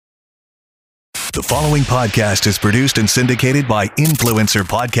The following podcast is produced and syndicated by Influencer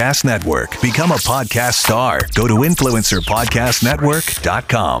Podcast Network. Become a podcast star. Go to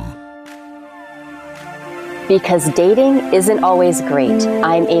influencerpodcastnetwork.com. Because dating isn't always great.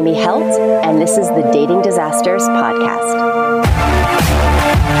 I'm Amy Helt, and this is the Dating Disasters Podcast.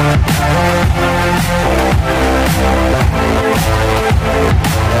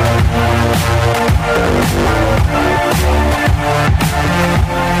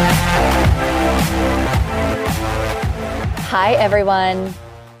 Hi, everyone.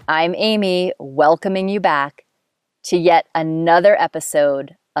 I'm Amy, welcoming you back to yet another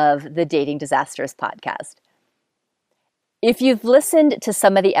episode of the Dating Disasters Podcast. If you've listened to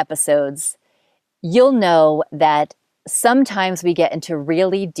some of the episodes, you'll know that sometimes we get into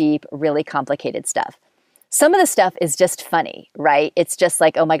really deep, really complicated stuff. Some of the stuff is just funny, right? It's just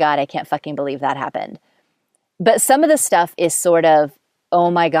like, oh my God, I can't fucking believe that happened. But some of the stuff is sort of, oh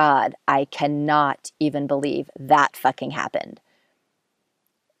my God, I cannot even believe that fucking happened.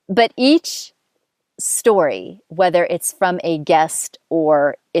 But each story, whether it's from a guest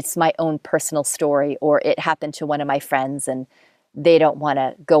or it's my own personal story or it happened to one of my friends and they don't want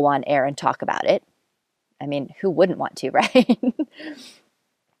to go on air and talk about it. I mean, who wouldn't want to, right?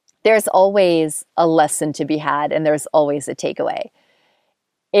 There's always a lesson to be had and there's always a takeaway.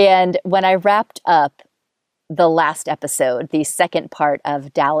 And when I wrapped up the last episode, the second part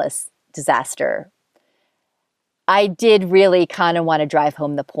of Dallas disaster, I did really kind of want to drive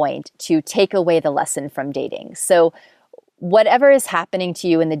home the point to take away the lesson from dating. So whatever is happening to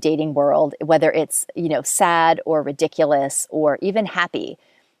you in the dating world, whether it's, sad or ridiculous or even happy,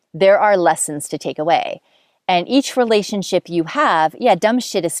 there are lessons to take away. And each relationship you have, dumb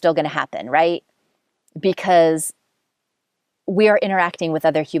shit is still going to happen, right? Because we are interacting with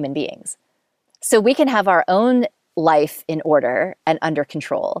other human beings. So we can have our own life in order and under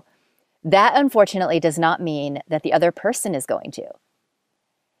control. That unfortunately does not mean that the other person is going to.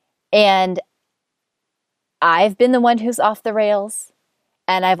 And I've been the one who's off the rails,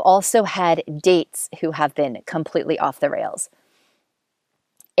 and I've also had dates who have been completely off the rails.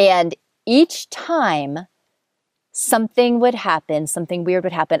 And each time something would happen, something weird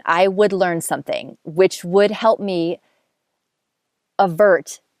would happen, I would learn something which would help me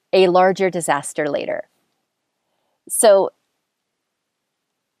avert a larger disaster later. So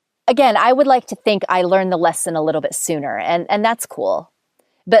again, I would like to think I learned the lesson a little bit sooner, and that's cool.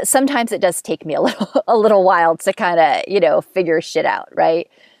 But sometimes it does take me a little while to kind of, figure shit out, right?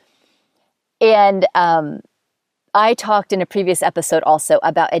 And I talked in a previous episode also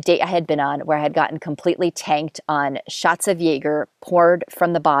about a date I had been on where I had gotten completely tanked on shots of Jaeger poured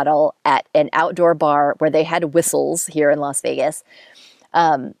from the bottle at an outdoor bar where they had whistles here in Las Vegas.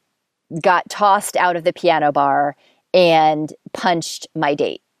 Got tossed out of the piano bar and punched my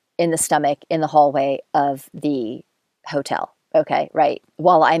date in the stomach in the hallway of the hotel. Okay, right.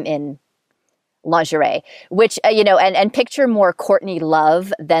 While I'm in lingerie, which, and picture more Courtney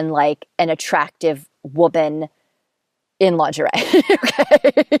Love than like an attractive woman in lingerie.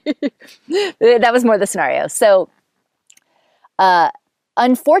 Okay. That was more the scenario. So,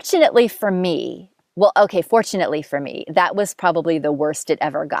 fortunately for me, that was probably the worst it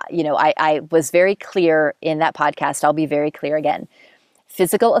ever got. I was very clear in that podcast. I'll be very clear again.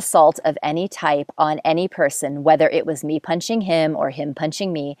 Physical assault of any type on any person, whether it was me punching him or him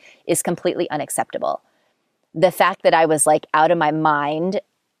punching me, is completely unacceptable. The fact that I was like out of my mind,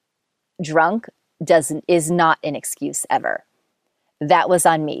 drunk, is not an excuse ever. That was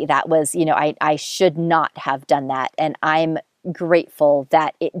on me. That was, I should not have done that. And I'm grateful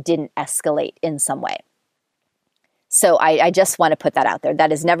that it didn't escalate in some way. So I just want to put that out there.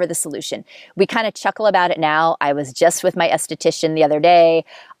 That is never the solution. We kind of chuckle about it now. I was just with my esthetician the other day.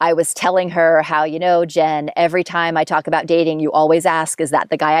 I was telling her how, Jen, every time I talk about dating, you always ask, is that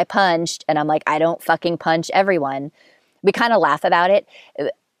the guy I punched? And I'm like, I don't fucking punch everyone. We kind of laugh about it.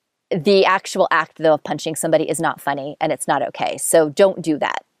 The actual act, though, of punching somebody is not funny and it's not okay. So don't do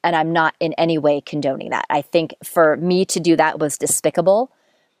that. And I'm not in any way condoning that. I think for me to do that was despicable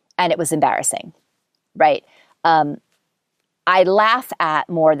and it was embarrassing, right? I laugh at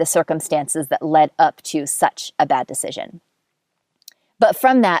more the circumstances that led up to such a bad decision. But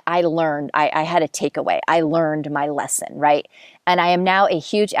from that, I learned, I had a takeaway. I learned my lesson, right? And I am now a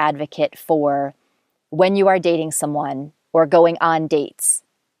huge advocate for when you are dating someone or going on dates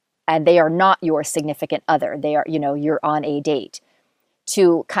and they are not your significant other, they are, you're on a date,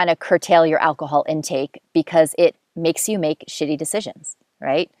 to kind of curtail your alcohol intake because it makes you make shitty decisions,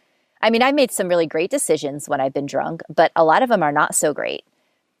 right? I mean, I made some really great decisions when I've been drunk, but a lot of them are not so great.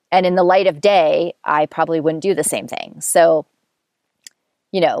 And in the light of day, I probably wouldn't do the same thing. So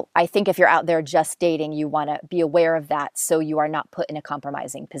I think if you're out there just dating, you want to be aware of that so you are not put in a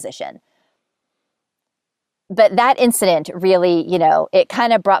compromising position. But that incident really, it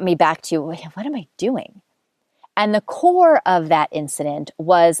kind of brought me back to, what am I doing? And the core of that incident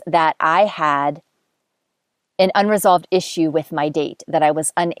was that I had an unresolved issue with my date that I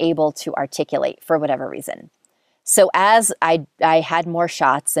was unable to articulate for whatever reason. So as I had more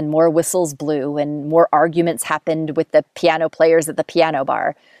shots and more whistles blew and more arguments happened with the piano players at the piano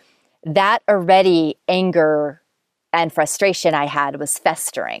bar, that already anger and frustration I had was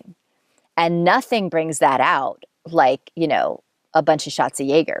festering. And nothing brings that out like, a bunch of shots of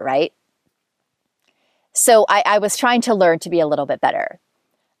Jaeger, right? So I was trying to learn to be a little bit better.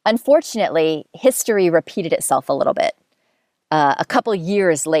 Unfortunately, history repeated itself a little bit a couple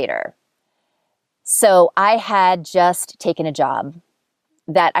years later. So I had just taken a job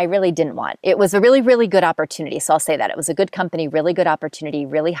that I really didn't want. It was a really, really good opportunity. So I'll say that. It was a good company, really good opportunity,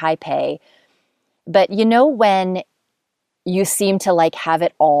 really high pay. But when you seem to like have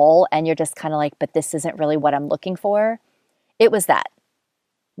it all and you're just kind of like, but this isn't really what I'm looking for. It was that,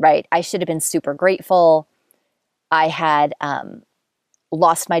 right? I should have been super grateful. I had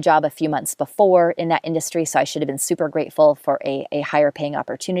lost my job a few months before in that industry, so I should have been super grateful for a higher paying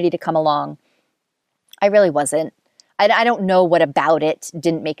opportunity to come along. I really wasn't. I don't know what about it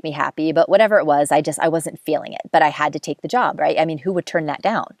didn't make me happy, but whatever it was, I wasn't feeling it. But I had to take the job, right? I mean, who would turn that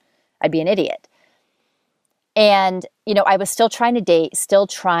down? I'd be an idiot. And, I was still trying to date, still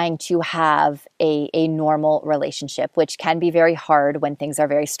trying to have a normal relationship, which can be very hard when things are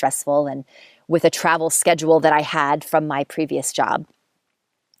very stressful and with a travel schedule that I had from my previous job.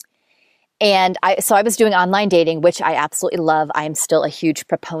 And so I was doing online dating, which I absolutely love. I am still a huge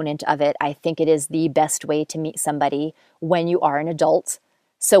proponent of it. I think it is the best way to meet somebody when you are an adult.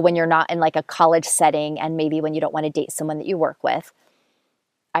 So when you're not in like a college setting and maybe when you don't want to date someone that you work with.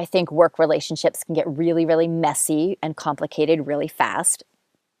 I think work relationships can get really, really messy and complicated really fast,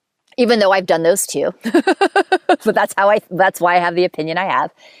 even though I've done those too. But that's why I have the opinion I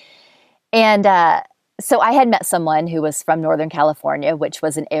have. And so I had met someone who was from Northern California, which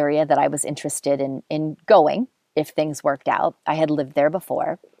was an area that I was interested in going if things worked out. I had lived there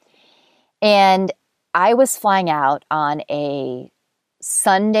before. And I was flying out on a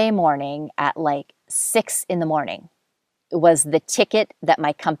Sunday morning at like 6 a.m. was the ticket that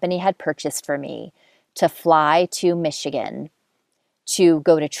my company had purchased for me to fly to Michigan to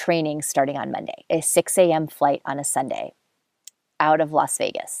go to training starting on Monday, a 6 a.m. flight on a Sunday out of Las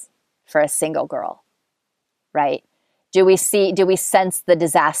Vegas for a single girl, right? Do we sense the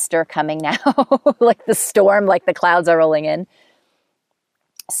disaster coming now? Like the storm, like the clouds are rolling in.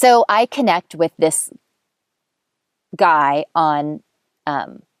 So I connect with this guy on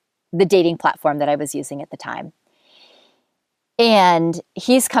the dating platform that I was using at the time. And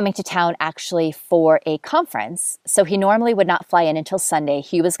he's coming to town actually for a conference. So he normally would not fly in until Sunday.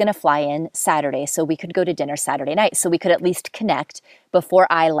 He was going to fly in Saturday so we could go to dinner Saturday night. So we could at least connect before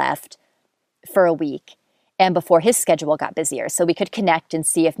I left for a week and before his schedule got busier. So we could connect and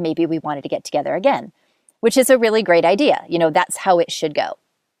see if maybe we wanted to get together again, which is a really great idea. That's how it should go.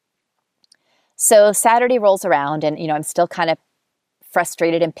 So Saturday rolls around and, I'm still kind of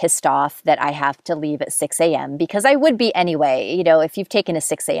frustrated and pissed off that I have to leave at 6 a.m. because I would be anyway. If you've taken a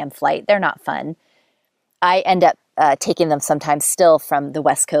 6 a.m. flight, they're not fun. I end up taking them sometimes still from the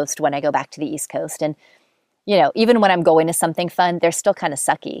West Coast when I go back to the East Coast. And, even when I'm going to something fun, they're still kind of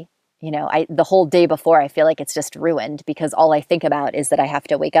sucky. The whole day before, I feel like it's just ruined because all I think about is that I have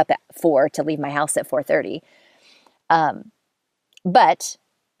to wake up at 4 to leave my house at 4:30. But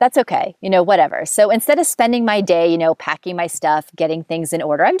that's okay, whatever. So instead of spending my day, packing my stuff, getting things in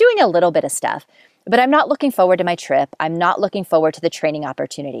order, I'm doing a little bit of stuff, but I'm not looking forward to my trip. I'm not looking forward to the training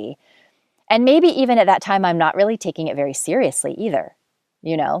opportunity. And maybe even at that time, I'm not really taking it very seriously either,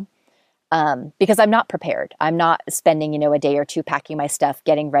 because I'm not prepared. I'm not spending, a day or two packing my stuff,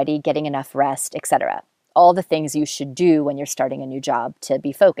 getting ready, getting enough rest, etc. All the things you should do when you're starting a new job to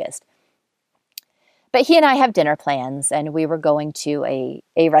be focused. But he and I have dinner plans, and we were going to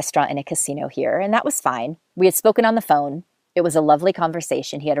a restaurant in a casino here, and that was fine. We had spoken on the phone. It was a lovely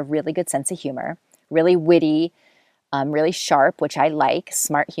conversation. He had a really good sense of humor, really witty, really sharp, which I like,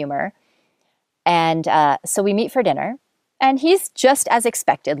 smart humor. And so we meet for dinner, and he's just as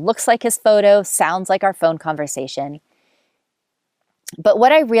expected. Looks like his photo, sounds like our phone conversation. But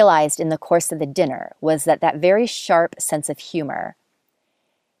what I realized in the course of the dinner was that very sharp sense of humor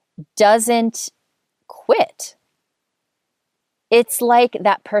doesn't quit. It's like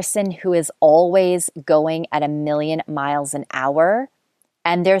that person who is always going at 1,000,000 miles an hour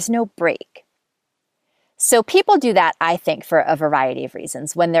and there's no break. So people do that, I think, for a variety of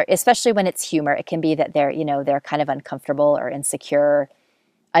reasons. Especially when it's humor, it can be that they're kind of uncomfortable or insecure,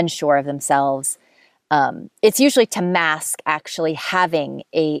 unsure of themselves. It's usually to mask actually having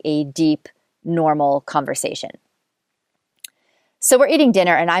a deep, normal conversation. So we're eating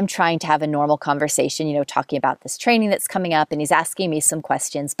dinner and I'm trying to have a normal conversation, talking about this training that's coming up, and he's asking me some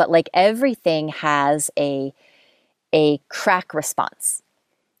questions, but like everything has a crack response.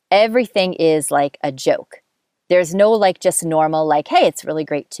 Everything is like a joke. There's no like just normal, like, hey, it's really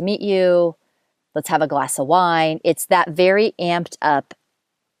great to meet you. Let's have a glass of wine. It's that very amped up,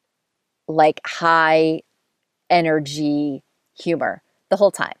 like high energy humor the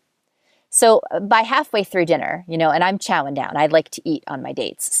whole time. So by halfway through dinner, and I'm chowing down. I like to eat on my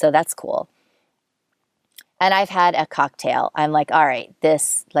dates, so that's cool. And I've had a cocktail. I'm like, all right,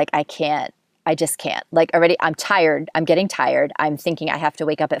 this, like, I just can't. Like already, I'm tired. I'm getting tired. I'm thinking I have to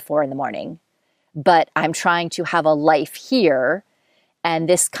wake up at 4 a.m, but I'm trying to have a life here. And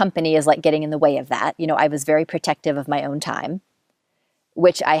this company is like getting in the way of that. I was very protective of my own time,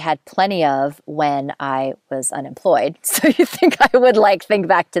 which I had plenty of when I was unemployed. So you think I would like think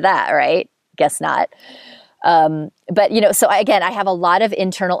back to that, right? Guess not. But so again, I have a lot of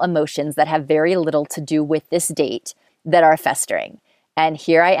internal emotions that have very little to do with this date that are festering. And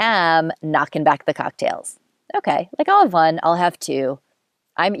here I am knocking back the cocktails. Okay, like I'll have one, I'll have two.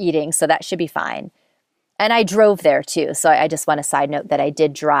 I'm eating, so that should be fine. And I drove there too. So I just want to side note that I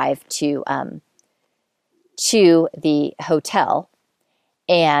did drive to the hotel.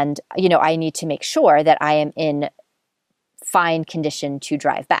 And, I need to make sure that I am in fine condition to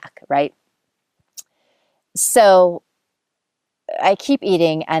drive back, right? So I keep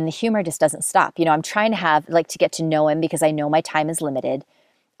eating and the humor just doesn't stop. I'm trying to get to know him because I know my time is limited.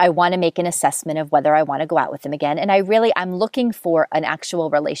 I want to make an assessment of whether I want to go out with him again. And I'm looking for an actual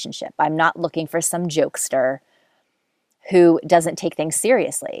relationship. I'm not looking for some jokester who doesn't take things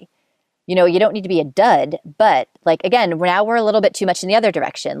seriously. You don't need to be a dud, but like, again, now we're a little bit too much in the other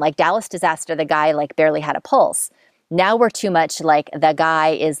direction. Like Dallas Disaster, the guy like barely had a pulse. Now we're too much like the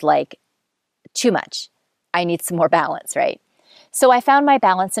guy is like too much. I need some more balance, right? So I found my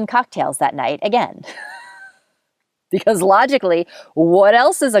balance in cocktails that night again. Because logically, what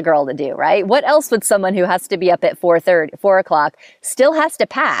else is a girl to do, right? What else would someone who has to be up at 4 o'clock, still has to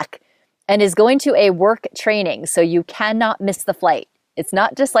pack and is going to a work training, so you cannot miss the flight. It's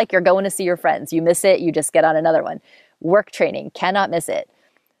not just like you're going to see your friends. You miss it, you just get on another one. Work training, cannot miss it.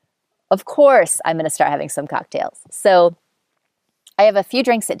 Of course, I'm going to start having some cocktails. So I have a few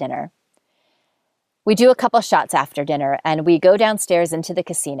drinks at dinner. We do a couple shots after dinner and we go downstairs into the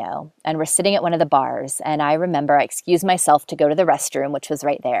casino and we're sitting at one of the bars. And I remember I excused myself to go to the restroom, which was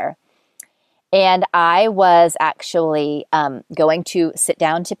right there. And I was actually going to sit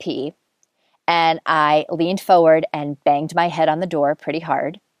down to pee. And I leaned forward and banged my head on the door pretty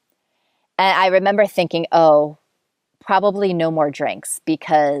hard. And I remember thinking, oh, probably no more drinks,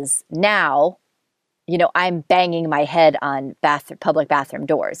 because now, I'm banging my head on public bathroom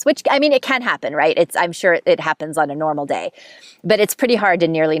doors, which, I mean, it can happen, right? I'm sure it happens on a normal day, but it's pretty hard to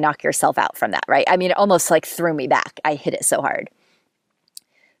nearly knock yourself out from that, right? I mean, it almost like threw me back. I hit it so hard.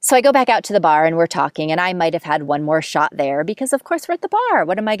 So I go back out to the bar and we're talking, and I might have had one more shot there because, of course, we're at the bar.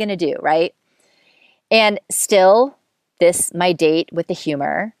 What am I going to do, right? And still, my date with the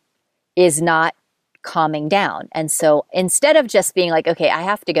humor is not calming down. And so instead of just being like, okay, I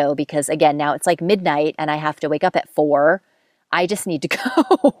have to go because, again, now it's like midnight and I have to wake up at 4, I just need to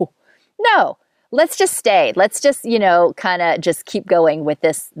go. No, let's just stay. Let's just, kind of just keep going with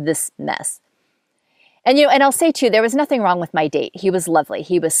this mess. And, and I'll say too, there was nothing wrong with my date. He was lovely.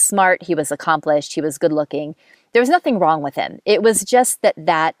 He was smart. He was accomplished. He was good looking. There was nothing wrong with him. It was just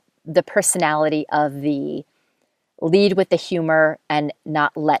that the personality of the lead with the humor and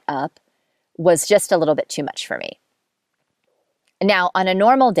not let up was just a little bit too much for me. Now, on a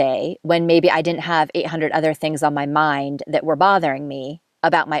normal day, when maybe I didn't have 800 other things on my mind that were bothering me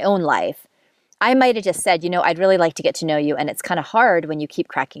about my own life, I might have just said, I'd really like to get to know you. And it's kind of hard when you keep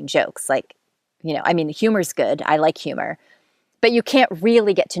cracking jokes. Like, humor's good. I like humor, but you can't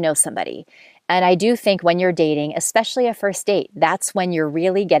really get to know somebody. And I do think when you're dating, especially a first date, that's when you're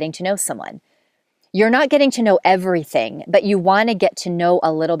really getting to know someone. You're not getting to know everything, but you want to get to know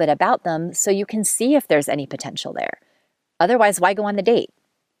a little bit about them so you can see if there's any potential there. Otherwise, why go on the date?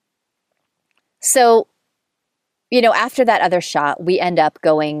 So, after that other shot, we end up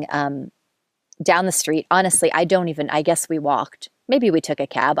going down the street. Honestly, I guess we walked. Maybe we took a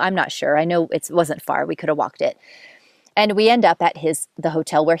cab. I'm not sure. I know it wasn't far. We could have walked it. And we end up at the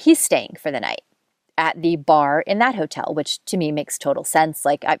hotel where he's staying for the night, at the bar in that hotel, which to me makes total sense.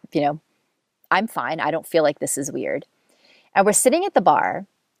 Like, I'm fine. I don't feel like this is weird. And we're sitting at the bar,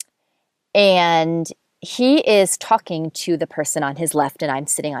 and he is talking to the person on his left, and I'm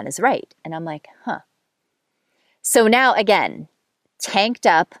sitting on his right. And I'm like, huh. So now, again, tanked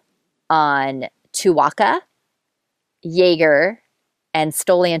up on Tuwaka, Jaeger, and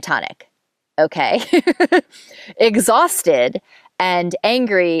Stolian tonic. Okay. Exhausted and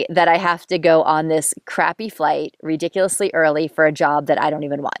angry that I have to go on this crappy flight ridiculously early for a job that I don't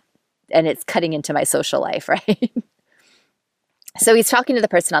even want. And it's cutting into my social life, right? So he's talking to the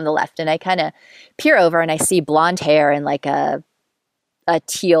person on the left, and I kind of peer over and I see blonde hair and like a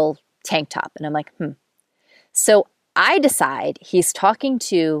teal tank top. And I'm like, So I decide he's talking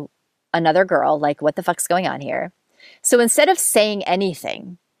to another girl, like, what the fuck's going on here? So instead of saying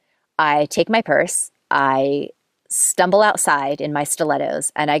anything, I take my purse, I stumble outside in my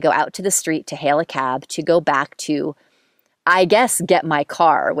stilettos, and I go out to the street to hail a cab to go back to, I guess, get my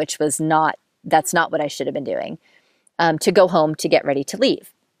car, which was that's not what I should have been doing, to go home to get ready to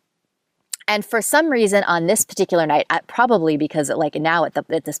leave. And for some reason on this particular night, probably because now at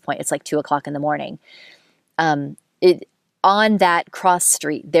this point, it's like 2:00 in the morning, on that cross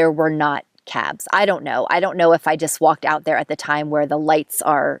street, there were not cabs. I don't know. I don't know if I just walked out there at the time where the lights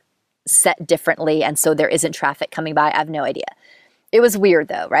are set differently and so there isn't traffic coming by. I have no idea. It was weird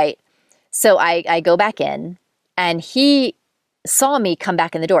though, right? So I go back in, and he saw me come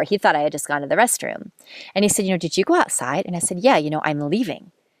back in the door. He thought I had just gone to the restroom. And he said, did you go outside? And I said, yeah, I'm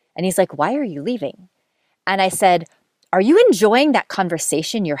leaving. And he's like, why are you leaving? And I said, are you enjoying that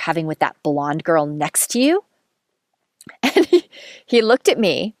conversation you're having with that blonde girl next to you? And he looked at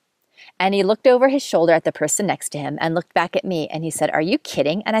me, and he looked over his shoulder at the person next to him and looked back at me, and he said, are you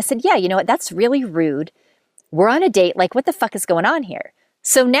kidding? And I said, yeah, you know what? That's really rude. We're on a date. Like, what the fuck is going on here?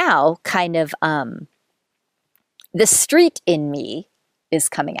 So now kind of the street in me is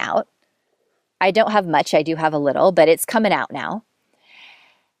coming out. I don't have much. I do have a little, but it's coming out now.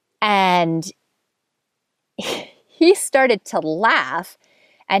 And he started to laugh.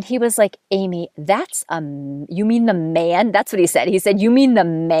 And he was like, Amy, you mean the man? That's what he said. He said, you mean the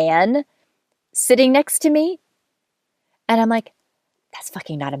man sitting next to me? And I'm like, that's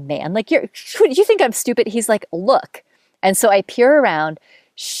fucking not a man. Like, you think I'm stupid? He's like, look. And so I peer around.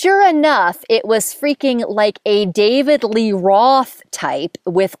 Sure enough, it was freaking like a David Lee Roth type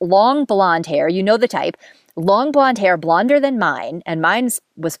with long blonde hair. You know the type. Long blonde hair, blonder than mine. And mine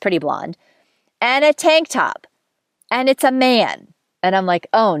was pretty blonde. And a tank top. And it's a man. And I'm like,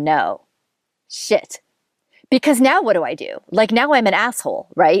 oh no, shit. Because now what do I do? Like, now I'm an asshole,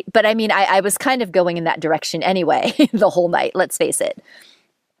 right? But I mean, I was kind of going in that direction anyway, the whole night, let's face it.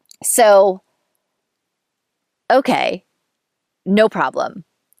 So, okay, no problem.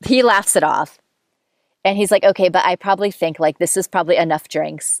 He laughs it off. And he's like, okay, but I probably think like this is probably enough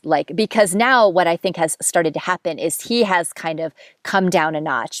drinks. Like, because now what I think has started to happen is he has kind of come down a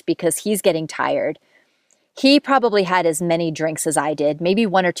notch because he's getting tired. He probably had as many drinks as I did, maybe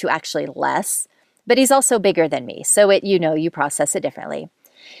one or two actually less, but he's also bigger than me. So you process it differently.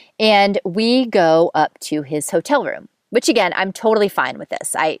 And we go up to his hotel room, which again, I'm totally fine with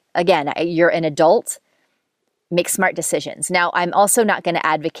this. You're an adult, make smart decisions. Now, I'm also not going to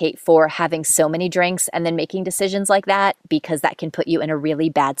advocate for having so many drinks and then making decisions like that, because that can put you in a really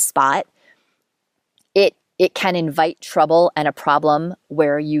bad spot. It can invite trouble and a problem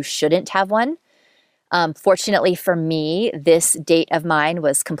where you shouldn't have one. Fortunately for me, this date of mine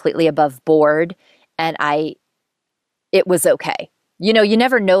was completely above board, and it was okay. You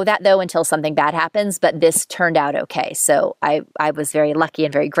never know that though until something bad happens, but this turned out okay. So I was very lucky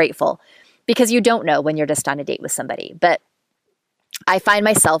and very grateful, because you don't know when you're just on a date with somebody. But I find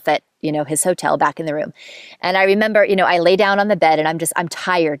myself at, his hotel back in the room. And I remember, I lay down on the bed and I'm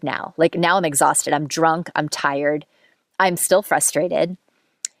tired now. Like, now I'm exhausted. I'm drunk. I'm tired. I'm still frustrated.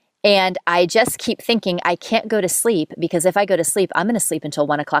 And I just keep thinking I can't go to sleep, because if I go to sleep, I'm going to sleep until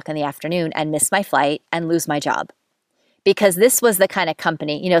 1:00 in the afternoon and miss my flight and lose my job. Because this was the kind of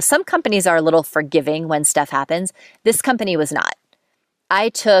company, some companies are a little forgiving when stuff happens. This company was not. I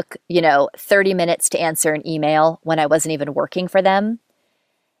took, 30 minutes to answer an email when I wasn't even working for them.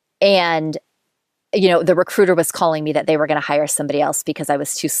 And, the recruiter was calling me that they were going to hire somebody else because I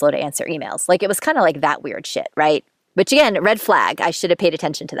was too slow to answer emails. Like, it was kind of like that weird shit, right? Which again, red flag. I should have paid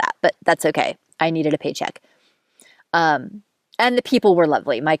attention to that, but that's okay. I needed a paycheck. And the people were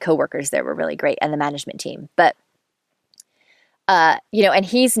lovely. My coworkers there were really great, and the management team. But, and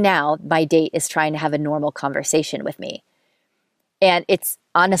he's now, my date is trying to have a normal conversation with me. And it's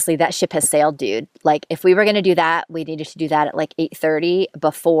honestly, that ship has sailed, dude. Like, if we were going to do that, we needed to do that at like 8:30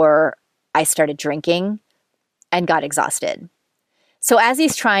 before I started drinking and got exhausted. So as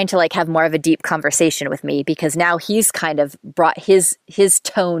he's trying to like have more of a deep conversation with me, because now he's kind of brought his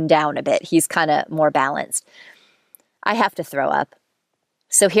tone down a bit. He's kind of more balanced. I have to throw up.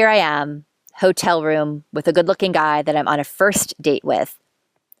 So here I am, hotel room with a good-looking guy that I'm on a first date with,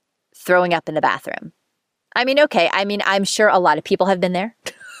 throwing up in the bathroom. I mean, okay. I mean, I'm sure a lot of people have been there.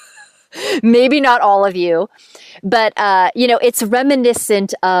 Maybe not all of you, but, it's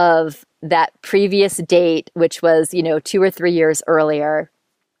reminiscent of that previous date, which was, 2 or 3 years earlier,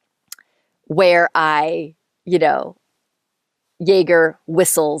 where I, Jaeger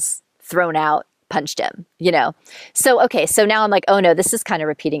whistles thrown out, punched him, So, okay. So now I'm like, oh no, this is kind of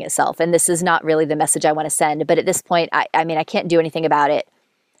repeating itself. And this is not really the message I want to send. But at this point, I can't do anything about it.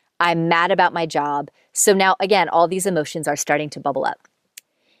 I'm mad about my job. So now, again, all these emotions are starting to bubble up.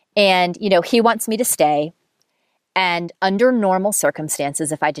 And, he wants me to stay. And under normal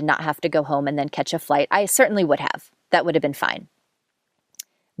circumstances, if I did not have to go home and then catch a flight, I certainly would have. That would have been fine.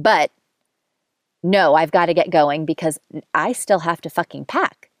 But no, I've got to get going because I still have to fucking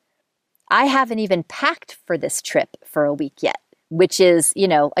pack. I haven't even packed for this trip for a week yet, which is,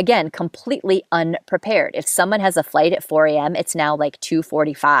 again, completely unprepared. If someone has a flight at 4 a.m., it's now like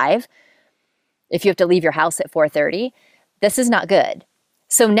 2:45. If you have to leave your house at 4:30, this is not good.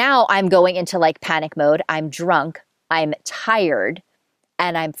 So now I'm going into like panic mode. I'm drunk, I'm tired,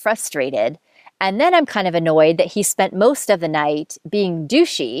 and I'm frustrated. And then I'm kind of annoyed that he spent most of the night being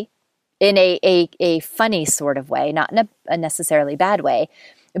douchey in a funny sort of way, not in a necessarily bad way,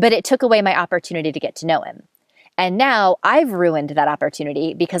 but it took away my opportunity to get to know him. And now I've ruined that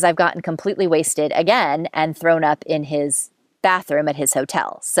opportunity because I've gotten completely wasted again and thrown up in his bathroom at his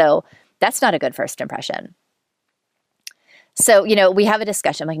hotel. So that's not a good first impression. So, we have a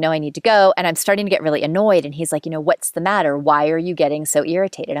discussion. I'm like, no, I need to go. And I'm starting to get really annoyed. And he's like, what's the matter? Why are you getting so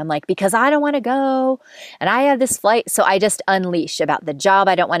irritated? I'm like, because I don't want to go. And I have this flight. So I just unleash about the job.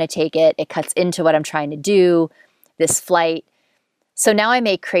 I don't want to take it. It cuts into what I'm trying to do, this flight. So now I'm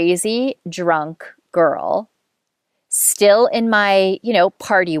a crazy, drunk girl, still in my,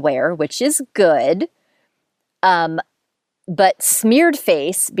 party wear, which is good. But smeared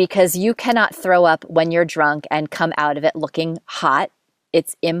face, because you cannot throw up when you're drunk and come out of it looking hot.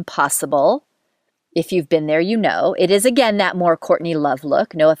 It's impossible. If you've been there, It is, again, that more Courtney Love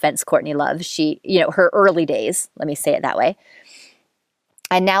look. No offense, Courtney Love. She, her early days, let me say it that way.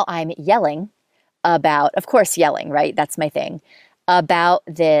 And now I'm yelling about, of course, yelling, right? That's my thing, about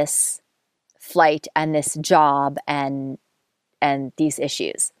this flight and this job and these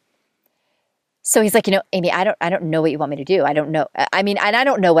issues. So he's like, Amy, I don't know what you want me to do. I don't know. I mean, and I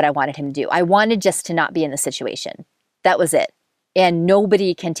don't know what I wanted him to do. I wanted just to not be in the situation. That was it. And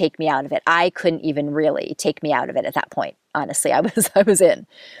nobody can take me out of it. I couldn't even really take me out of it at that point. Honestly, I was in.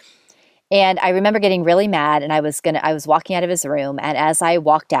 And I remember getting really mad, and I was walking out of his room. And as I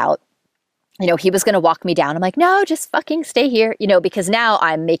walked out, he was going to walk me down. I'm like, no, just fucking stay here, because now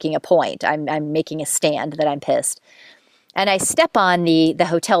I'm making a point. I'm making a stand that I'm pissed. And I step on the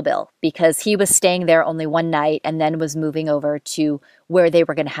hotel bill because he was staying there only one night and then was moving over to where they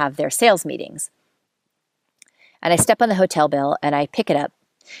were going to have their sales meetings. And I step on the hotel bill and I pick it up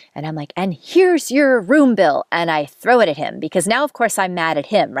and I'm like, and here's your room bill. And I throw it at him because now, of course, I'm mad at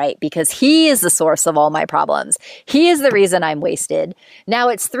him, right? Because he is the source of all my problems. He is the reason I'm wasted. Now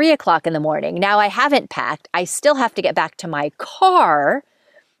it's 3:00 in the morning. Now I haven't packed. I still have to get back to my car.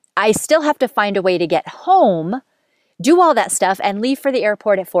 I still have to find a way to get home, do all that stuff, and leave for the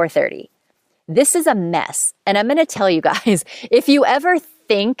airport at 4:30. This is a mess. And I'm going to tell you guys, if you ever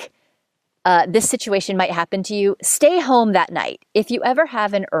think this situation might happen to you, stay home that night. If you ever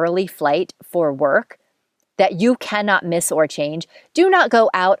have an early flight for work that you cannot miss or change, do not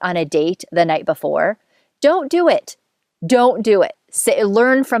go out on a date the night before. Don't do it. Don't do it.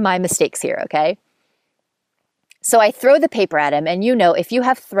 Learn from my mistakes here, okay? So I throw the paper at him, and if you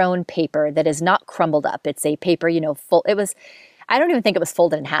have thrown paper that is not crumbled up, it's a paper, full. I don't even think it was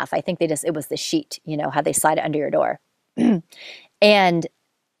folded in half. I think it was the sheet, how they slide it under your door. And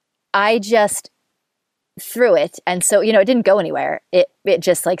I just threw it. And so, it didn't go anywhere. It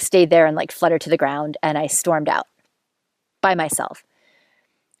just like stayed there and like fluttered to the ground, and I stormed out by myself.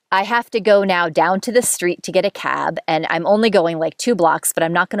 I have to go now down to the street to get a cab, and I'm only going like 2 blocks, but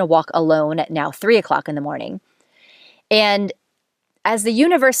I'm not going to walk alone at now 3:00 in the morning. And as the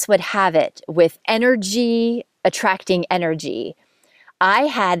universe would have it, with energy attracting energy, I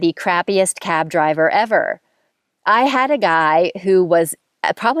had the crappiest cab driver ever. I had a guy who was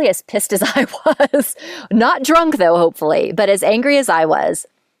probably as pissed as I was, not drunk though, hopefully, but as angry as I was.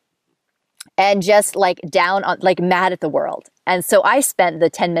 and just like down on, like mad at the world. And so I spent the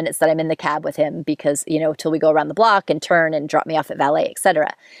 10 minutes that I'm in the cab with him because, till we go around the block and turn and drop me off at valet,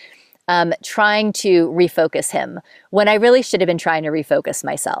 etc., trying to refocus him when I really should have been trying to refocus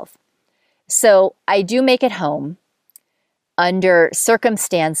myself. So I do make it home under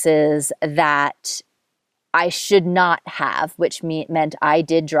circumstances that I should not have, which meant I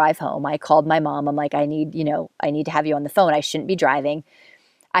did drive home. I called my mom. I'm like, I need to have you on the phone. I shouldn't be driving.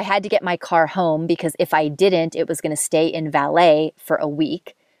 I had to get my car home because if I didn't, it was going to stay in valet for a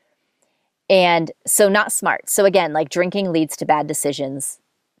week. And so not smart. So again, like drinking leads to bad decisions.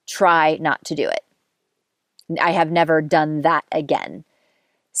 Try not to do it. I have never done that again.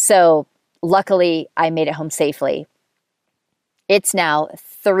 So luckily I made it home safely. It's now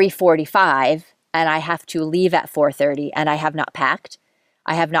 3:45 and I have to leave at 4:30 and I have not packed.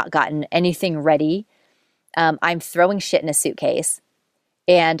 I have not gotten anything ready. I'm throwing shit in a suitcase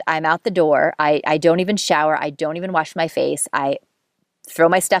and I'm out the door. I don't even shower. I don't even wash my face. I throw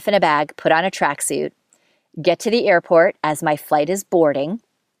my stuff in a bag, put on a tracksuit, get to the airport as my flight is boarding.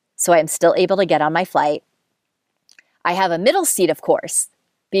 So I'm still able to get on my flight. I have a middle seat, of course,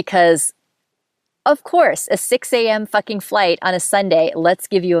 because of course, a 6 a.m. fucking flight on a Sunday, let's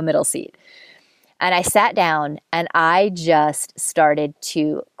give you a middle seat. And I sat down and I just started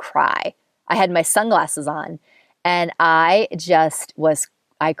to cry. I had my sunglasses on and I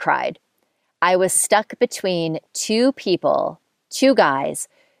cried. I was stuck between two guys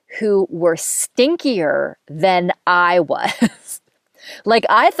who were stinkier than I was. Like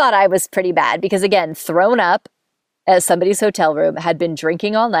I thought I was pretty bad because again, thrown up at somebody's hotel room, had been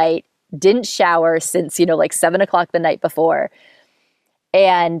drinking all night, didn't shower since, like 7:00 the night before.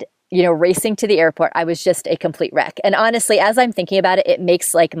 And, racing to the airport, I was just a complete wreck. And honestly, as I'm thinking about it, it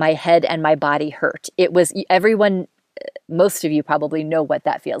makes like my head and my body hurt. It was most of you probably know what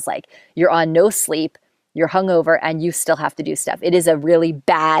that feels like. You're on no sleep, you're hungover, and you still have to do stuff. It is a really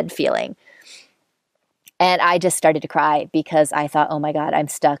bad feeling. And I just started to cry because I thought, oh my God, I'm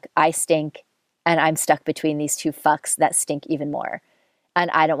stuck. I stink. And I'm stuck between these two fucks that stink even more. And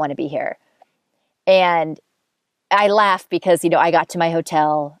I don't want to be here. And I laughed because, I got to my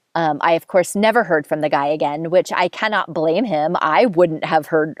hotel. I, of course, never heard from the guy again, which I cannot blame him. I wouldn't have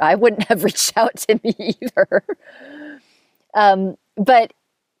reached out to me either. But,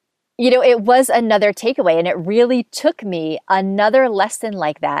 it was another takeaway. And it really took me another lesson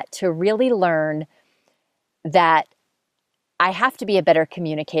like that to really learn that I have to be a better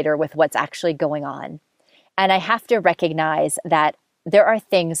communicator with what's actually going on. And I have to recognize that there are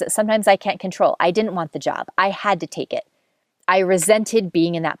things that sometimes I can't control. I didn't want the job. I had to take it. I resented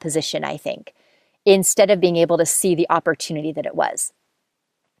being in that position, I think, instead of being able to see the opportunity that it was.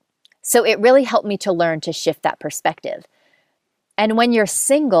 So it really helped me to learn to shift that perspective. And when you're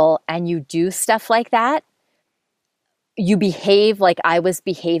single and you do stuff like that, you behave like I was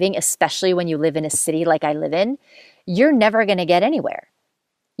behaving, especially when you live in a city like I live in, you're never going to get anywhere.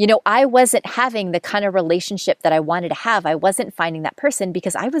 I wasn't having the kind of relationship that I wanted to have. I wasn't finding that person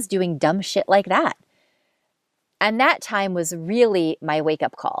because I was doing dumb shit like that. And that time was really my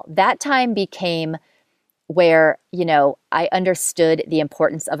wake-up call. That time became where, I understood the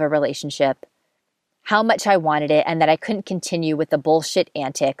importance of a relationship, how much I wanted it, and that I couldn't continue with the bullshit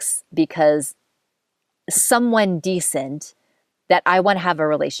antics because someone decent that I want to have a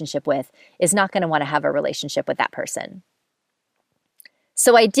relationship with is not going to want to have a relationship with that person.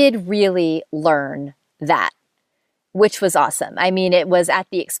 So I did really learn that, which was awesome. I mean, it was at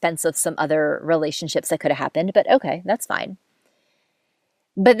the expense of some other relationships that could have happened, but okay, that's fine.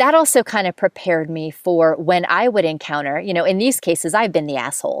 But that also kind of prepared me for when I would encounter, in these cases, I've been the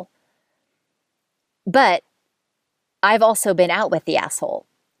asshole. But I've also been out with the asshole.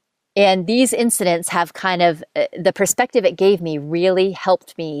 And these incidents have kind of, the perspective it gave me really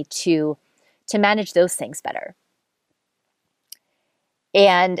helped me to manage those things better.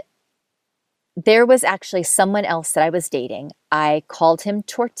 And there was actually someone else that I was dating. I called him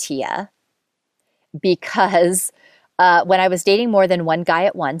Tortilla because when I was dating more than one guy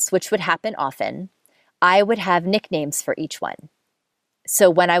at once, which would happen often, I would have nicknames for each one. So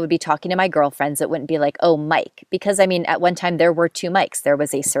when I would be talking to my girlfriends, it wouldn't be like, oh, Mike. Because at one time there were two Mikes. There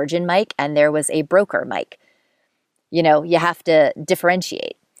was a surgeon Mike and there was a broker Mike. You have to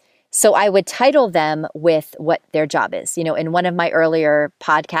differentiate. So I would title them with what their job is. In one of my earlier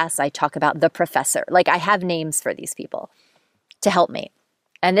podcasts, I talk about the professor. Like I have names for these people to help me.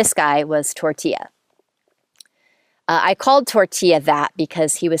 And this guy was Tortilla. I called Tortilla that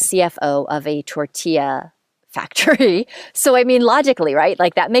because he was CFO of a tortilla factory. So, I mean, logically, right?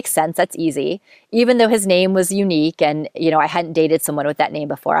 Like that makes sense. That's easy. Even though his name was unique and, I hadn't dated someone with that name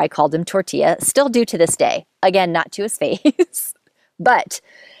before, I called him Tortilla, still do to this day. Again, not to his face, but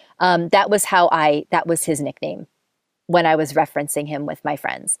that was his nickname when I was referencing him with my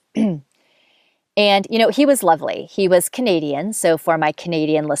friends. And, he was lovely. He was Canadian. So for my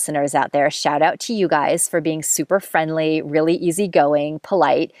Canadian listeners out there, shout out to you guys for being super friendly, really easygoing,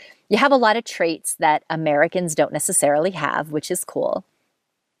 polite. You have a lot of traits that Americans don't necessarily have, which is cool.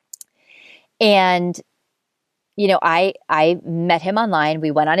 And, I met him online.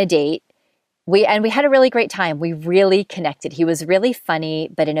 We went on a date. We had a really great time. We really connected. He was really funny,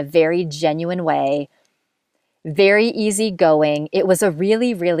 but in a very genuine way, very easygoing. It was a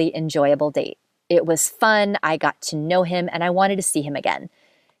really, really enjoyable date. It was fun. I got to know him and I wanted to see him again.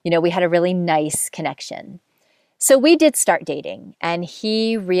 We had a really nice connection. So we did start dating, and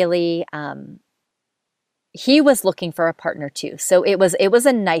he really, he was looking for a partner too. So it was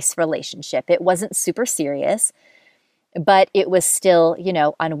a nice relationship. It wasn't super serious, but it was still,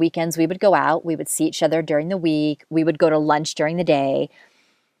 on weekends we would go out, we would see each other during the week, we would go to lunch during the day.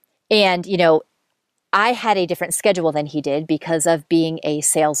 And, I had a different schedule than he did because of being a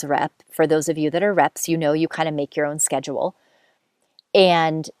sales rep. For those of you that are reps, you kind of make your own schedule.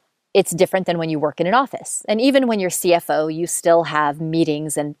 And it's different than when you work in an office. And even when you're CFO, you still have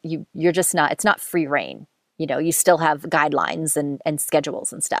meetings and you're just not, it's not free reign. You still have guidelines and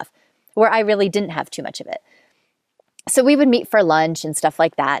schedules and stuff, where I really didn't have too much of it. So we would meet for lunch and stuff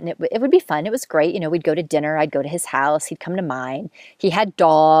like that. And it would be fun. It was great. We'd go to dinner. I'd go to his house. He'd come to mine. He had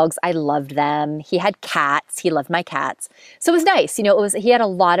dogs. I loved them. He had cats. He loved my cats. So it was nice. He had a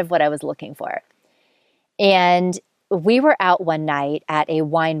lot of what I was looking for. And we were out one night at a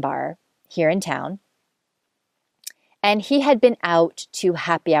wine bar here in town. And he had been out to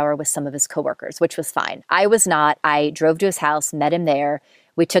happy hour with some of his coworkers, which was fine. I was not. I drove to his house, met him there.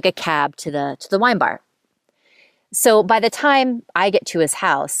 We took a cab to the wine bar. So by the time I get to his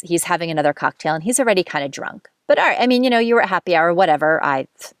house, he's having another cocktail and he's already kind of drunk. But all right, I mean, you were at happy hour, whatever.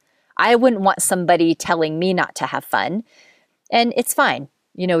 I wouldn't want somebody telling me not to have fun. And it's fine.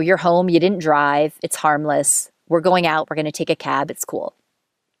 You're home, you didn't drive, it's harmless. We're going out, we're going to take a cab, it's cool.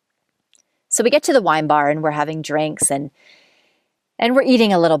 So we get to the wine bar and we're having drinks and we're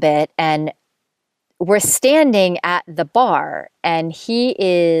eating a little bit, and we're standing at the bar, and he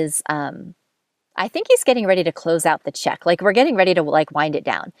is I think he's getting ready to close out the check. Like we're getting ready to wind it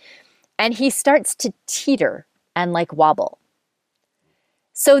down. And he starts to teeter and wobble.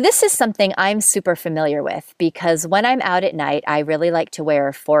 So this is something I'm super familiar with, because when I'm out at night, I really like to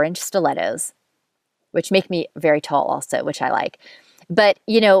wear 4-inch stilettos, which make me very tall also, which I like. But,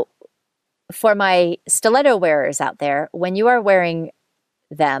 for my stiletto wearers out there, when you are wearing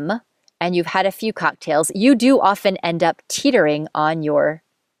them and you've had a few cocktails, you do often end up teetering on your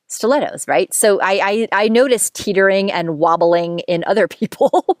stilettos, right? So I notice teetering and wobbling in other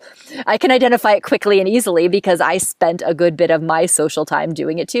people. I can identify it quickly and easily because I spent a good bit of my social time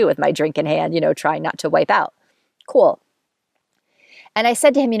doing it too, with my drink in hand, trying not to wipe out. Cool. And I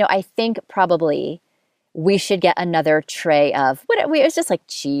said to him, I think probably we should get another tray of it was just like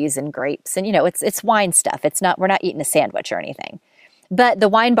cheese and grapes, and it's wine stuff. We're not eating a sandwich or anything. But the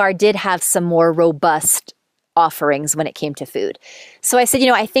wine bar did have some more robust offerings when it came to food. So I said,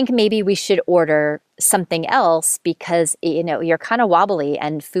 I think maybe we should order something else because, you're kind of wobbly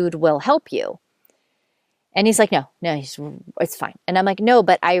and food will help you. And he's like, no, it's fine. And I'm like, no,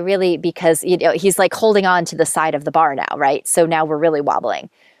 but I really, because, he's holding on to the side of the bar now, right? So now we're really wobbling.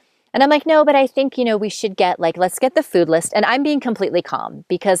 And I'm like, no, but I think, we should get let's get the food list. And I'm being completely calm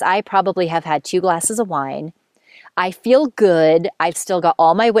because I probably have had 2 glasses of wine. I feel good. I've still got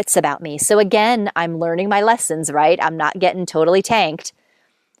all my wits about me. So again, I'm learning my lessons, right? I'm not getting totally tanked.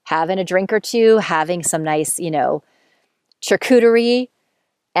 Having a drink or two, having some nice, charcuterie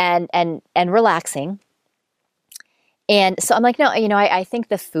and relaxing. And so I'm like, no, I think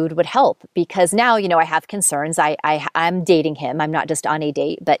the food would help because now, I have concerns. I'm dating him. I'm not just on a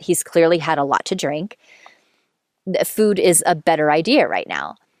date, but he's clearly had a lot to drink. The food is a better idea right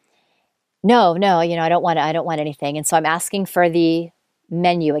now. No, I don't want anything. And so I'm asking for the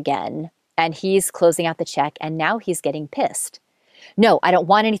menu again, and he's closing out the check, and now he's getting pissed. No, I don't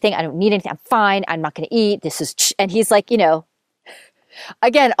want anything. I don't need anything. I'm fine. I'm not going to eat. And he's like,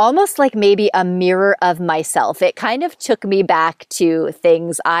 again, almost like maybe a mirror of myself. It kind of took me back to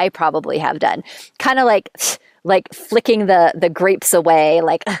things I probably have done, kind of like flicking the grapes away.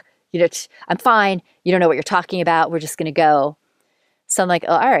 I'm fine. You don't know what you're talking about. We're just going to go. So I'm like,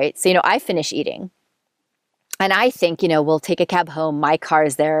 oh, all right. So, I finish eating and I think, we'll take a cab home. My car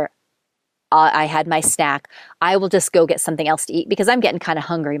is there. I had my snack. I will just go get something else to eat because I'm getting kind of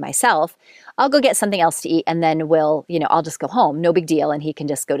hungry myself. I'll go get something else to eat and then I'll just go home. No big deal. And he can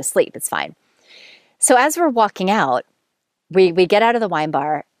just go to sleep. It's fine. So as we're walking out, we get out of the wine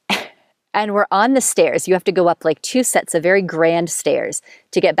bar and we're on the stairs. You have to go up like 2 sets of very grand stairs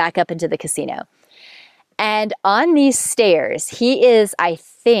to get back up into the casino. And on these stairs, he is, I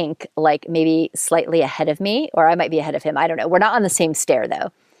think, like maybe slightly ahead of me, or I might be ahead of him. I don't know. We're not on the same stair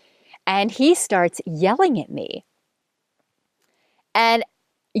though. And he starts yelling at me. And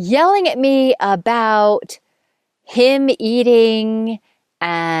yelling at me about him eating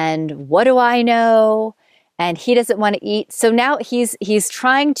and what do I know? And he doesn't want to eat. So now he's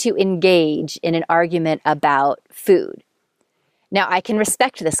trying to engage in an argument about food. Now, I can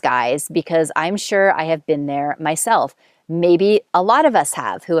respect this, guys, because I'm sure I have been there myself. Maybe a lot of us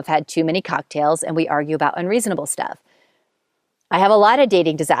have who have had too many cocktails and we argue about unreasonable stuff. I have a lot of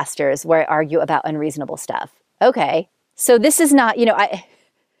dating disasters where I argue about unreasonable stuff. Okay, so this is not,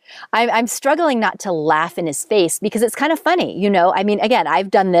 I'm struggling not to laugh in his face because it's kind of funny, I mean, again,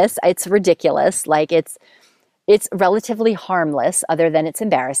 I've done this. It's ridiculous. Like it's relatively harmless other than it's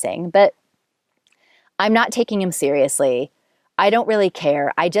embarrassing, but I'm not taking him seriously. I don't really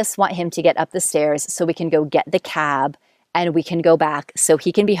care. I just want him to get up the stairs so we can go get the cab and we can go back so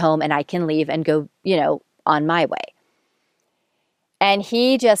he can be home and I can leave and go, on my way. And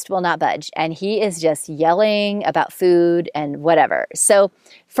he just will not budge. And he is just yelling about food and whatever. So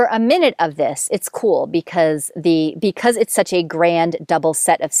for a minute of this, it's cool because it's such a grand double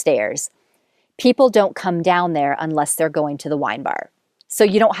set of stairs. People don't come down there unless they're going to the wine bar. So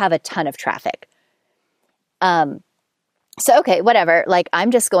you don't have a ton of traffic. So, okay, whatever, like I'm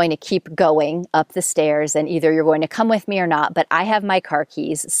just going to keep going up the stairs and either you're going to come with me or not, but I have my car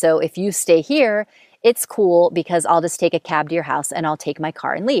keys. So if you stay here, it's cool because I'll just take a cab to your house and I'll take my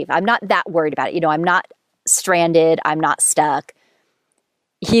car and leave. I'm not that worried about it. I'm not stranded. I'm not stuck.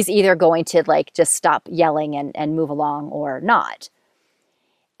 He's either going to like just stop yelling and move along or not.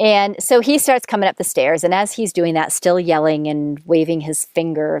 And so he starts coming up the stairs, and as he's doing that, still yelling and waving his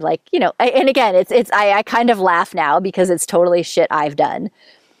finger, like, and again, I kind of laugh now because it's totally shit I've done.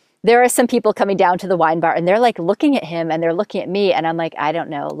 There are some people coming down to the wine bar and they're like looking at him and they're looking at me and I'm like, I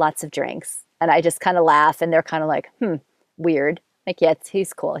don't know, lots of drinks. And I just kind of laugh and they're kind of like, weird. Like, yeah,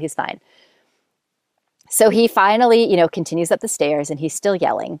 he's cool. He's fine. So he finally, continues up the stairs and he's still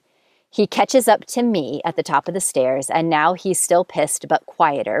yelling. He catches up to me at the top of the stairs and now he's still pissed but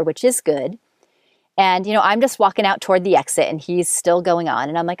quieter, which is good. And, I'm just walking out toward the exit and he's still going on.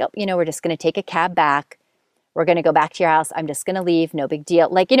 And I'm like, we're just going to take a cab back. We're going to go back to your house. I'm just going to leave. No big deal.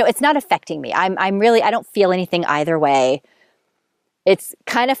 Like, it's not affecting me. I don't feel anything either way. It's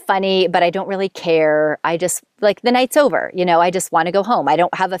kind of funny, but I don't really care. I just like the night's over. I just want to go home. I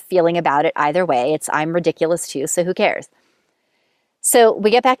don't have a feeling about it either way. I'm ridiculous too. So who cares? So we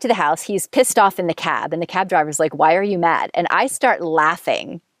get back to the house. He's pissed off in the cab and the cab driver's like, why are you mad? And I start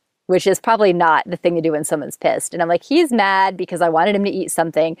laughing, which is probably not the thing to do when someone's pissed. And I'm like, he's mad because I wanted him to eat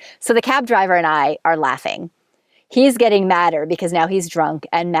something. So the cab driver and I are laughing. He's getting madder because now he's drunk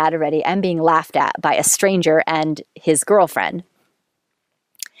and mad already and being laughed at by a stranger and his girlfriend.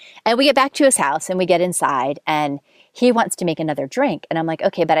 And we get back to his house and we get inside and he wants to make another drink. And I'm like,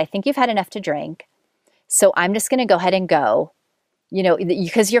 okay, but I think you've had enough to drink. So I'm just going to go ahead and go,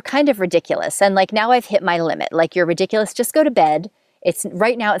 because you're kind of ridiculous. And like, now I've hit my limit. Like, you're ridiculous. Just go to bed.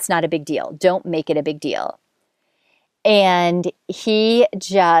 Right now it's not a big deal. Don't make it a big deal. And he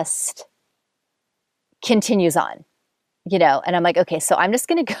just continues on, and I'm like, okay, so I'm just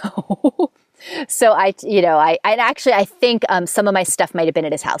going to go. So I think some of my stuff might've been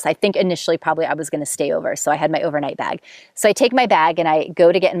at his house. I think initially probably I was going to stay over. So I had my overnight bag. So I take my bag and I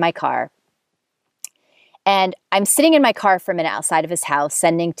go to get in my car. And I'm sitting in my car for a minute outside of his house,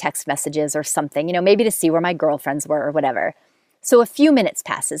 sending text messages or something, maybe to see where my girlfriends were or whatever. So a few minutes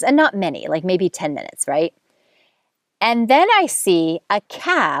passes and not many, like maybe 10 minutes, right? And then I see a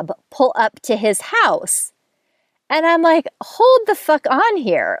cab pull up to his house. And I'm like, hold the fuck on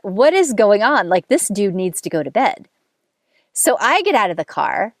here. What is going on? Like, this dude needs to go to bed. So I get out of the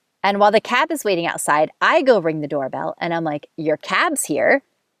car. And while the cab is waiting outside, I go ring the doorbell. And I'm like, your cab's here.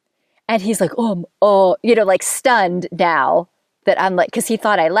 And he's like, like stunned now that I'm like, because he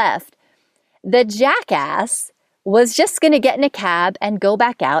thought I left. The jackass was just going to get in a cab and go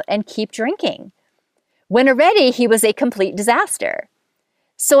back out and keep drinking. When already he was a complete disaster.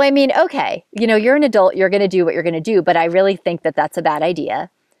 So, I mean, okay, you're an adult, you're going to do what you're going to do, but I really think that that's a bad idea.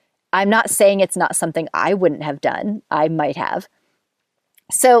 I'm not saying it's not something I wouldn't have done. I might have.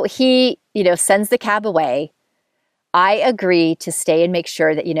 So he, sends the cab away. I agree to stay and make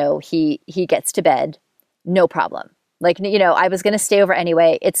sure that, he gets to bed. No problem. Like, I was going to stay over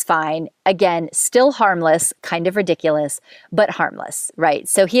anyway. It's fine. Again, still harmless, kind of ridiculous, but harmless, right?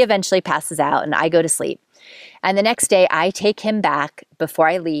 So he eventually passes out and I go to sleep. And the next day I take him back before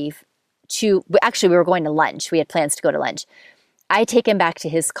I leave actually, we were going to lunch. We had plans to go to lunch. I take him back to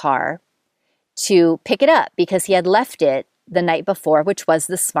his car to pick it up because he had left it the night before, which was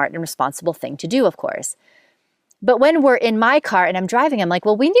the smart and responsible thing to do, of course. But when we're in my car and I'm driving, I'm like,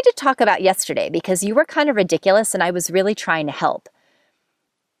 well, we need to talk about yesterday because you were kind of ridiculous and I was really trying to help.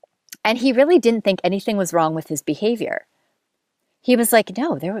 And he really didn't think anything was wrong with his behavior. He was like,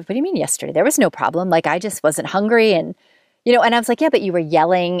 no, what do you mean yesterday? There was no problem. Like, I just wasn't hungry. And, and I was like, yeah, but you were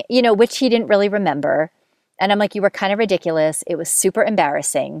yelling, which he didn't really remember. And I'm like, you were kind of ridiculous. It was super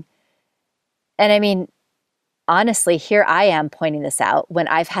embarrassing. And I mean, honestly, here I am pointing this out when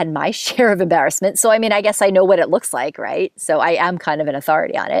I've had my share of embarrassment. So, I mean, I guess I know what it looks like, right? So I am kind of an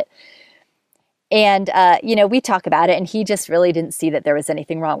authority on it. And, we talk about it and he just really didn't see that there was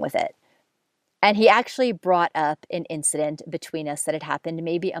anything wrong with it. And he actually brought up an incident between us that had happened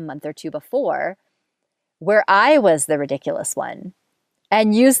maybe a month or two before where I was the ridiculous one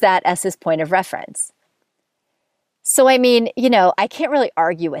and used that as his point of reference. So, I mean, I can't really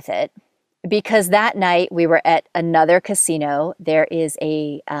argue with it. Because that night we were at another casino. There is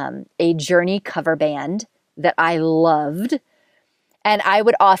a Journey cover band that I loved. And I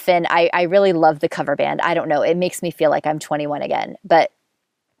would often, I really love the cover band. I don't know, it makes me feel like I'm 21 again. But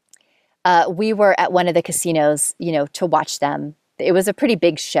we were at one of the casinos, to watch them. It was a pretty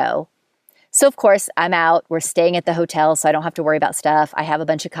big show. So of course I'm out, we're staying at the hotel so I don't have to worry about stuff. I have a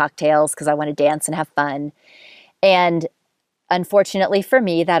bunch of cocktails because I want to dance and have fun. And unfortunately for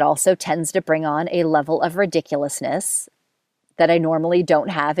me, that also tends to bring on a level of ridiculousness that I normally don't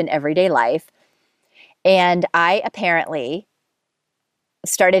have in everyday life. And I apparently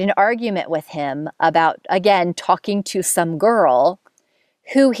started an argument with him about, again, talking to some girl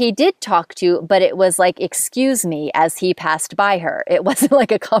who he did talk to, but it was like, excuse me, as he passed by her. It wasn't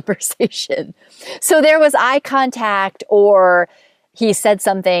like a conversation. So there was eye contact or he said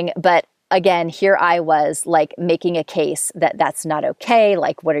something, but again, here I was like making a case that that's not okay.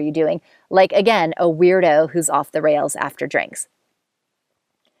 Like, what are you doing? Like, again, a weirdo who's off the rails after drinks.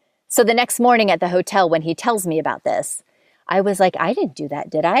 So the next morning at the hotel, when he tells me about this, I was like, I didn't do that,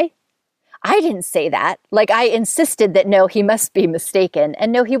 did I? I didn't say that. Like, I insisted that no, he must be mistaken.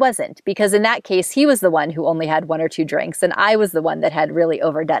 And no, he wasn't. Because in that case, he was the one who only had one or two drinks. And I was the one that had really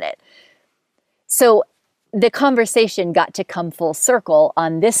overdone it. So the conversation got to come full circle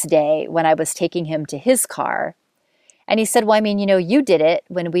on this day when I was taking him to his car. And he said, well, I mean, you did it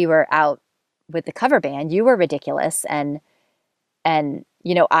when we were out with the cover band. You were ridiculous. And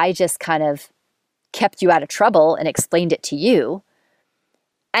I just kind of kept you out of trouble and explained it to you.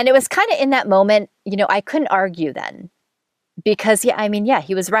 And it was kind of in that moment, I couldn't argue then because,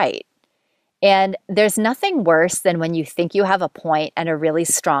 he was right. And there's nothing worse than when you think you have a point and a really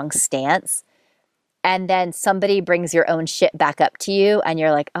strong stance, and then somebody brings your own shit back up to you and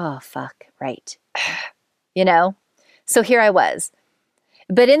you're like, oh, fuck, right. So here I was.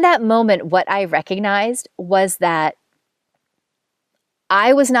 But in that moment, what I recognized was that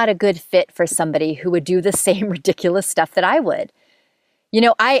I was not a good fit for somebody who would do the same ridiculous stuff that I would.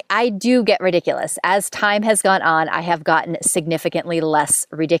 I do get ridiculous. As time has gone on, I have gotten significantly less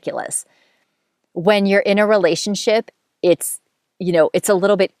ridiculous. When you're in a relationship, it's a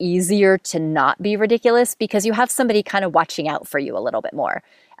little bit easier to not be ridiculous because you have somebody kind of watching out for you a little bit more,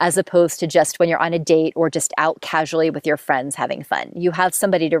 as opposed to just when you're on a date or just out casually with your friends having fun. You have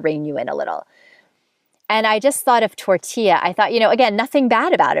somebody to rein you in a little. And I just thought of Tortilla. I thought, again, nothing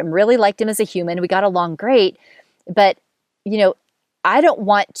bad about him. Really liked him as a human. We got along great. But, I don't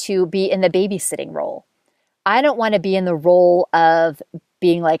want to be in the babysitting role. I don't want to be in the role of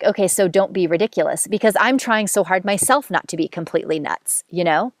being like, okay, so don't be ridiculous, because I'm trying so hard myself not to be completely nuts,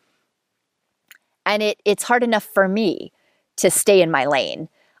 And it's hard enough for me to stay in my lane.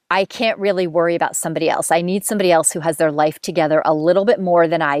 I can't really worry about somebody else. I need somebody else who has their life together a little bit more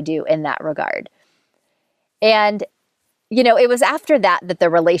than I do in that regard. And, it was after that the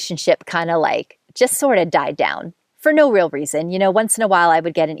relationship kind of like just sort of died down for no real reason. Once in a while I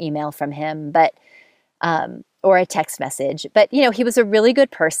would get an email from him, but, or a text message, but he was a really good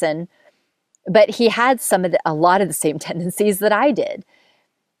person, but he had a lot of the same tendencies that I did.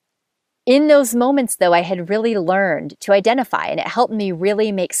 In those moments though, I had really learned to identify, and it helped me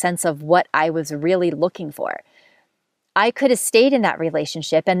really make sense of what I was really looking for. I could have stayed in that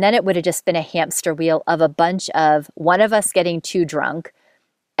relationship and then it would have just been a hamster wheel of a bunch of one of us getting too drunk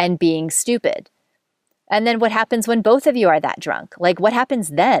and being stupid. And then what happens when both of you are that drunk? Like, what happens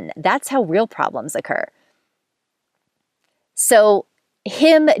then? That's how real problems occur. So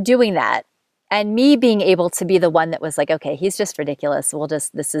him doing that and me being able to be the one that was like, okay, he's just ridiculous.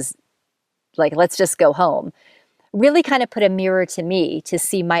 This is like, let's just go home, really kind of put a mirror to me to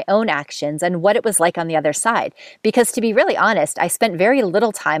see my own actions and what it was like on the other side. Because to be really honest, I spent very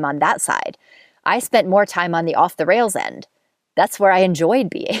little time on that side. I spent more time on the off the rails end. That's where I enjoyed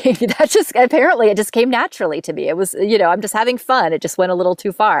being. Apparently it just came naturally to me. It was, I'm just having fun. It just went a little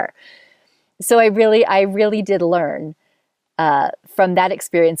too far. So I really did learn from that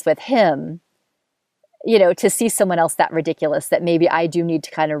experience with him, to see someone else that ridiculous, that maybe I do need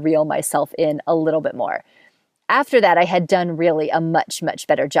to kind of reel myself in a little bit more. After that, I had done really a much, much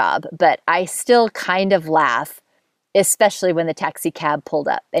better job, but I still kind of laugh, especially when the taxi cab pulled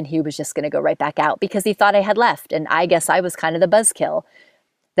up and he was just going to go right back out because he thought I had left. And I guess I was kind of the buzzkill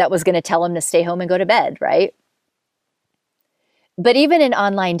that was going to tell him to stay home and go to bed, right? But even in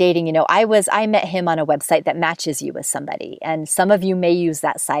online dating, I met him on a website that matches you with somebody. And some of you may use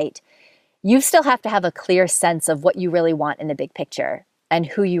that site. You still have to have a clear sense of what you really want in the big picture and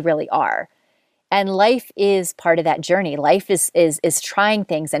who you really are. And life is part of that journey. Life is trying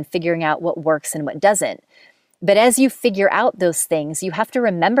things and figuring out what works and what doesn't. But as you figure out those things, you have to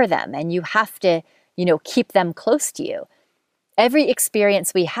remember them and you have to, keep them close to you. Every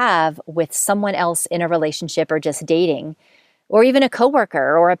experience we have with someone else in a relationship or just dating, or even a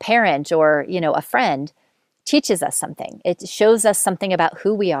coworker or a parent or, a friend, teaches us something. It shows us something about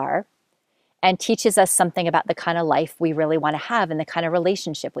who we are and teaches us something about the kind of life we really want to have and the kind of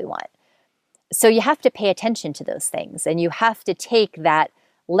relationship we want. So you have to pay attention to those things and you have to take that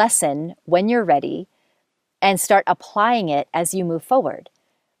lesson when you're ready and start applying it as you move forward.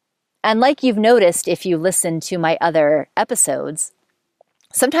 And like you've noticed, if you listen to my other episodes,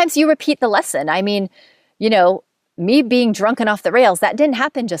 sometimes you repeat the lesson. I mean, me being drunk and off the rails, that didn't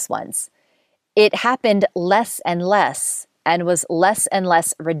happen just once. It happened less and less and was less and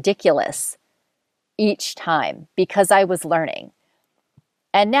less ridiculous each time because I was learning.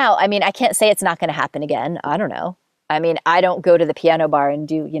 And now, I can't say it's not going to happen again. I don't know. I don't go to the piano bar and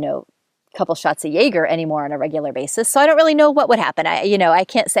do, a couple shots of Jaeger anymore on a regular basis. So I don't really know what would happen. I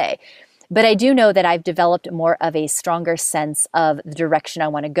can't say. But I do know that I've developed more of a stronger sense of the direction I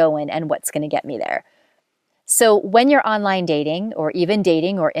want to go in and what's going to get me there. So when you're online dating or even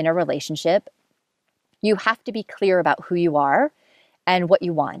dating or in a relationship, you have to be clear about who you are and what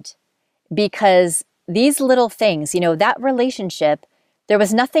you want. Because these little things, that relationship, there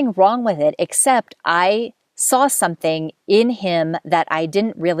was nothing wrong with it except I saw something in him that I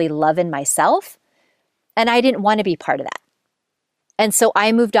didn't really love in myself, and I didn't want to be part of that. And so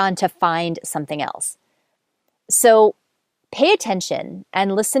I moved on to find something else. So pay attention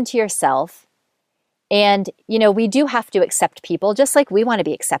and listen to yourself. And, we do have to accept people just like we want to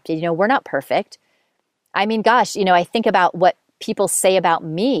be accepted. We're not perfect. I think about what people say about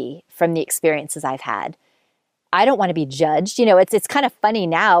me from the experiences I've had. I don't want to be judged. It's kind of funny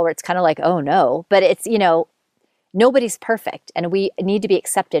now, or it's kind of like, oh no, but it's, nobody's perfect and we need to be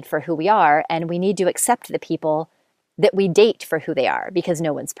accepted for who we are. And we need to accept the people that we date for who they are because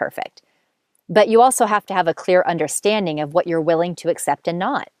no one's perfect. But you also have to have a clear understanding of what you're willing to accept and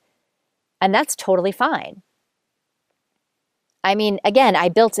not. And that's totally fine. Again, I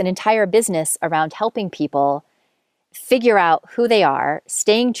built an entire business around helping people figure out who they are,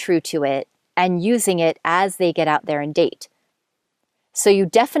 staying true to it, and using it as they get out there and date. So you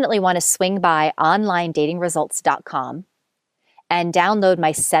definitely want to swing by onlinedatingresults.com and download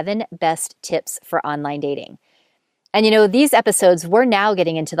my 7 best tips for online dating. And these episodes, we're now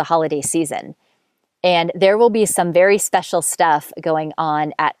getting into the holiday season. And there will be some very special stuff going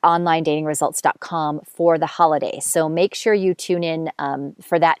on at onlinedatingresults.com for the holiday. So make sure you tune in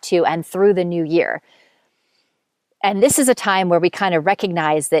for that too and through the new year. And this is a time where we kind of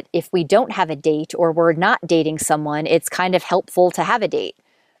recognize that if we don't have a date or we're not dating someone, it's kind of helpful to have a date.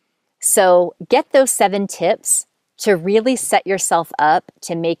 So get those 7 tips to really set yourself up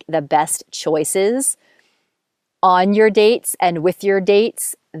to make the best choices on your dates and with your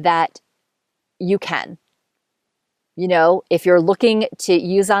dates that you can. If you're looking to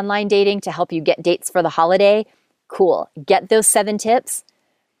use online dating to help you get dates for the holiday, cool. Get those 7 tips.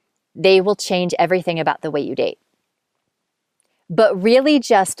 They will change everything about the way you date. But really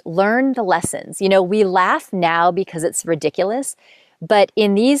just learn the lessons. We laugh now because it's ridiculous, but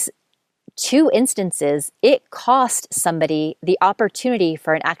in these 2 instances, it cost somebody the opportunity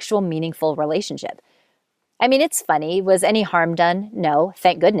for an actual meaningful relationship. It's funny. Was any harm done? No,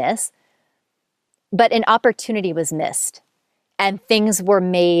 thank goodness. But an opportunity was missed. and things were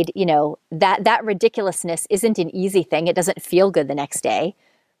made, that ridiculousness isn't an easy thing. It doesn't feel good the next day.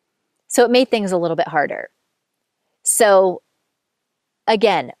 So it made things a little bit harder. So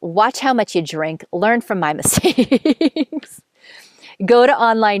again, watch how much you drink, learn from my mistakes. Go to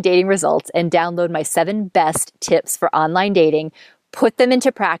Online Dating Results and download my 7 best tips for online dating. Put them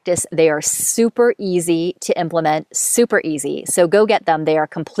into practice. They are super easy to implement, super easy. So go get them. They are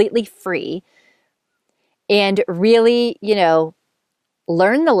completely free. And really,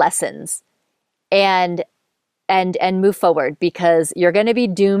 learn the lessons and move forward, because you're going to be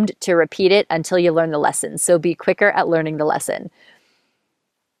doomed to repeat it until you learn the lesson. So be quicker at learning the lesson.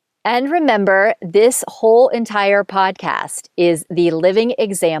 And remember, this whole entire podcast is the living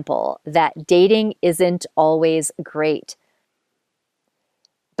example that dating isn't always great.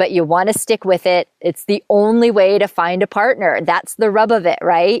 But you want to stick with it. It's the only way to find a partner. That's the rub of it,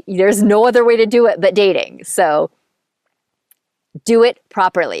 right? There's no other way to do it but dating. So do it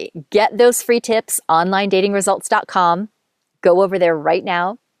properly. Get those free tips, onlinedatingresults.com. Go over there right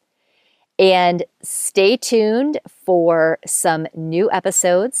now. And stay tuned for some new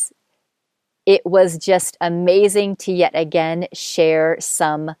episodes. It was just amazing to yet again share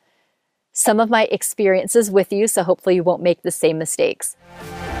some of my experiences with you, so hopefully you won't make the same mistakes.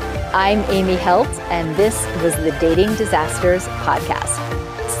 I'm Amy Helt, and this was the Dating Disasters Podcast.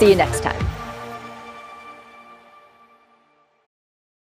 See you next time.